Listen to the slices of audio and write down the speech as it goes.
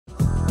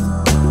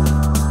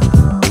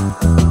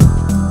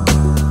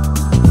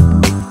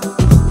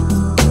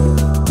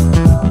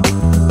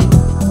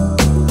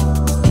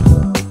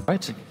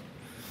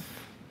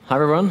Hi,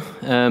 everyone.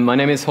 My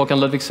name is Hakan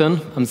Ludvigson.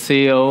 I'm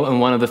CEO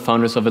and one of the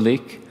founders of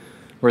Eliq.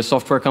 We're a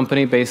software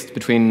company based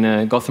between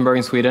Gothenburg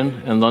in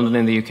Sweden and London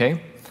in the UK.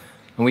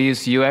 And we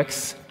use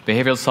UX,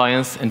 behavioral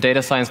science, and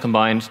data science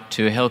combined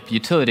to help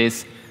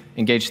utilities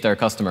engage their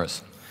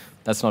customers.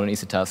 That's not an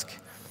easy task.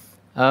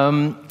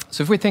 So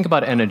if we think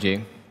about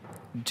energy,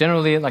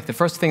 generally, like the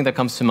first thing that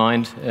comes to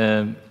mind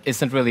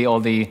isn't really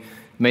all the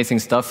amazing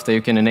stuff that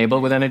you can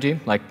enable with energy,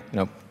 like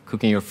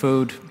cooking your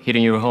food,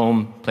 heating your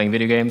home, playing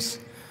video games.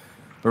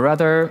 But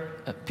rather,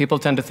 people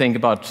tend to think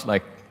about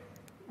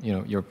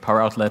your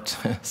power outlet,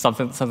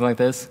 something like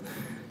this.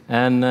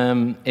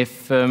 And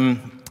if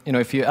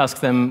you ask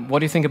them, what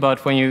do you think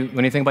about when you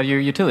think about your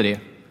utility?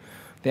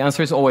 The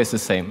answer is always the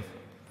same.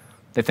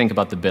 They think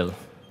about the bill.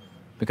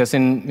 Because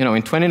in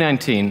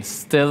 2019,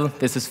 still,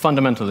 this is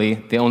fundamentally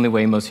the only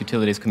way most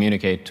utilities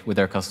communicate with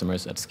their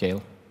customers at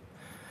scale.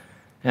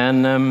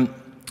 And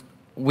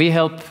we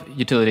help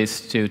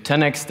utilities to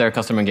 10x their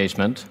customer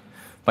engagement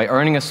by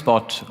earning a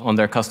spot on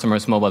their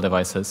customers' mobile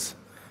devices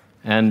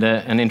and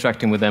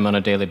interacting with them on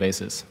a daily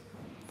basis.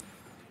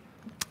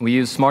 We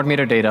use smart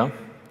meter data,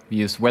 we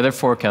use weather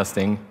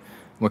forecasting,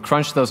 we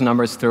crunch those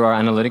numbers through our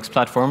analytics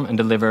platform and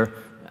deliver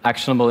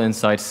actionable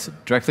insights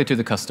directly to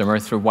the customer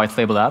through white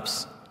label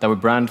apps that we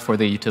brand for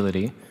the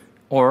utility,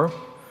 or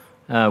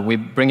we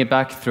bring it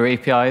back through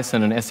APIs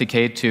and an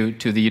SDK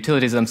to the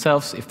utilities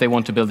themselves if they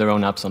want to build their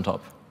own apps on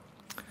top.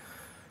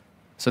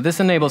 So this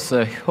enables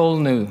a whole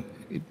new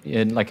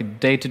like a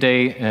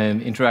day-to-day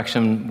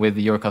interaction with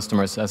your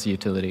customers as a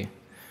utility.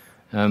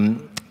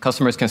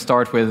 Customers can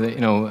start with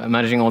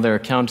managing all their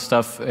account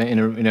stuff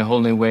in a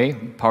whole new way,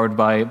 powered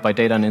by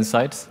data and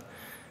insights.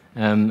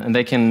 And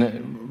they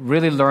can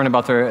really learn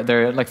about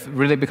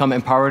really become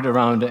empowered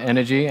around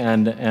energy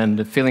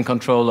and feeling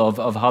control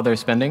of how they're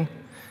spending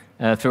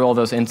through all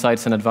those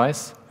insights and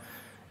advice.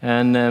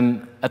 And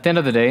at the end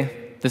of the day,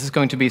 this is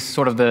going to be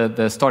sort of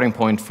the starting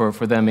point for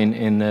them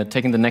in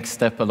taking the next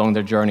step along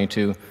their journey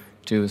to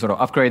sort of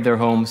upgrade their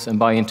homes and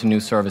buy into new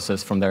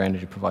services from their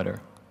energy provider.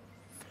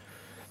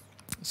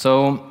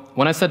 So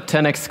when I said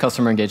 10x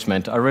customer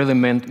engagement, I really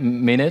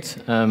mean it.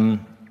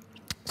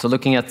 So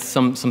looking at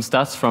some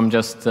stats from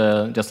just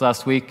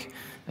last week,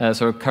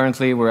 so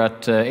currently we're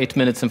at 8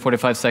 minutes and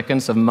 45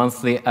 seconds of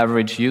monthly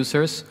average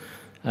users,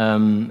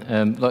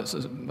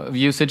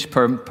 usage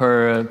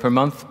per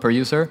month per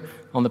user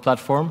on the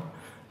platform.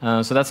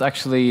 So that's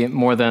actually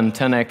more than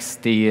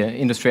 10x the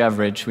industry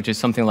average, which is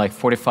something like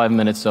 45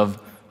 minutes of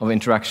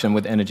interaction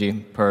with energy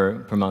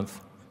per month,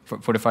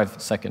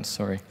 45 seconds,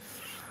 sorry.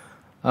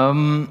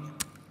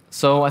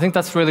 So I think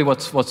that's really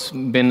what's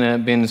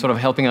been sort of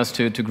helping us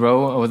to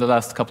grow over the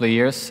last couple of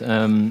years.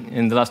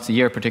 In the last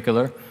year in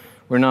particular,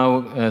 we're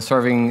now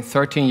serving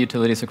 13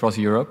 utilities across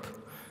Europe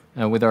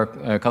with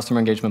our customer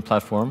engagement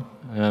platform.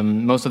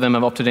 Most of them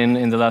have opted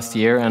in the last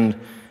year,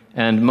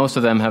 and most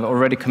of them have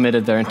already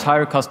committed their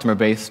entire customer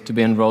base to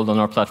be enrolled on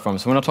our platform.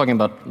 So we're not talking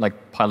about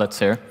like pilots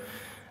here.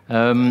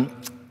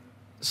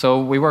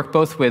 So we work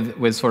both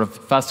with sort of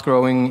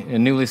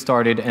fast-growing, newly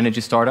started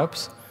energy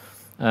startups.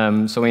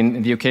 So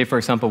in the UK, for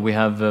example, we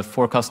have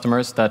 4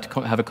 customers that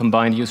have a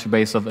combined user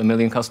base of 1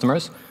 million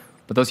customers.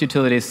 But those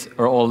utilities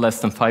are all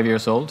less than 5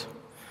 years old.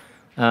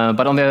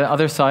 But on the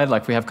other side,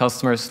 like we have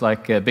customers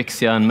like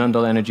Bixia and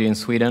Mundal Energy in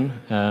Sweden,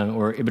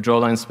 or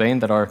Iberdrola in Spain,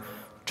 that are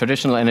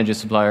traditional energy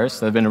suppliers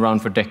that have been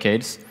around for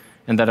decades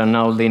and that are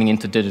now leaning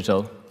into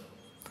digital.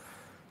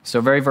 So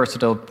very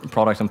versatile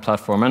product and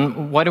platform.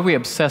 And why do we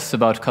obsess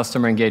about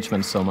customer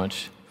engagement so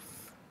much?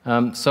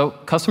 So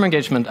customer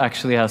engagement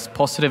actually has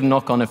positive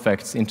knock-on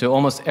effects into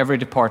almost every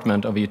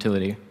department of a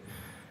utility.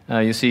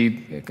 You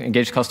see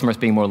engaged customers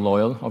being more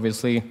loyal,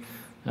 obviously.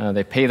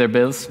 They pay their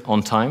bills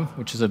on time,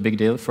 which is a big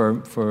deal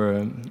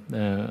for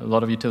a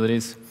lot of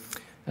utilities.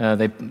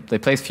 They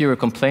place fewer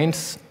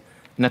complaints.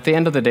 And at the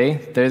end of the day,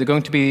 they're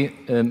going to be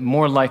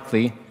more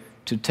likely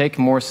to take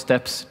more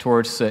steps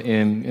towards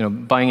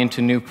buying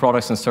into new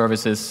products and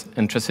services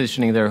and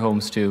transitioning their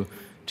homes to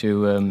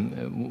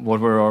where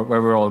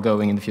we're all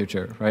going in the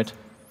future, right?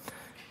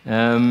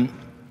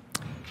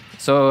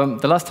 So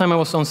the last time I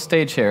was on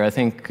stage here, I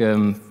think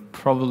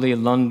probably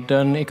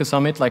London Eco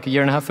Summit, like a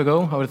year and a half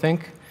ago, I would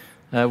think.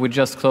 We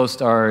just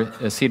closed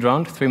our seed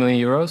round, 3 million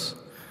euros.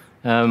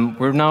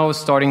 We're now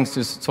starting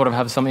to sort of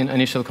have some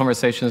initial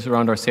conversations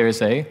around our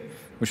Series A,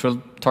 which we're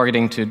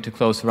targeting to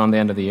close around the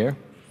end of the year.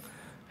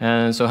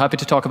 And so happy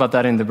to talk about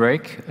that in the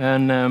break.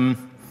 And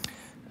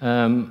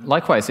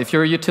likewise, if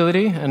you're a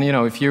utility and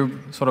if you're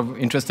sort of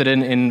interested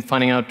in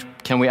finding out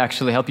can we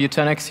actually help you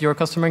 10x your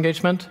customer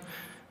engagement,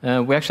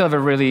 we actually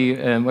have we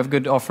have a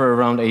good offer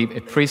around a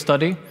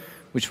pre-study,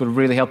 which will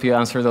really help you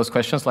answer those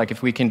questions, like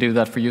if we can do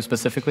that for you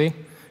specifically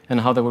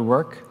and how that would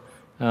work.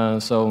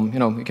 So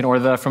you can order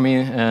that from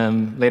me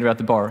later at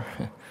the bar.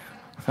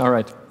 All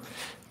right.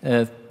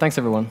 Thanks,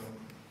 everyone.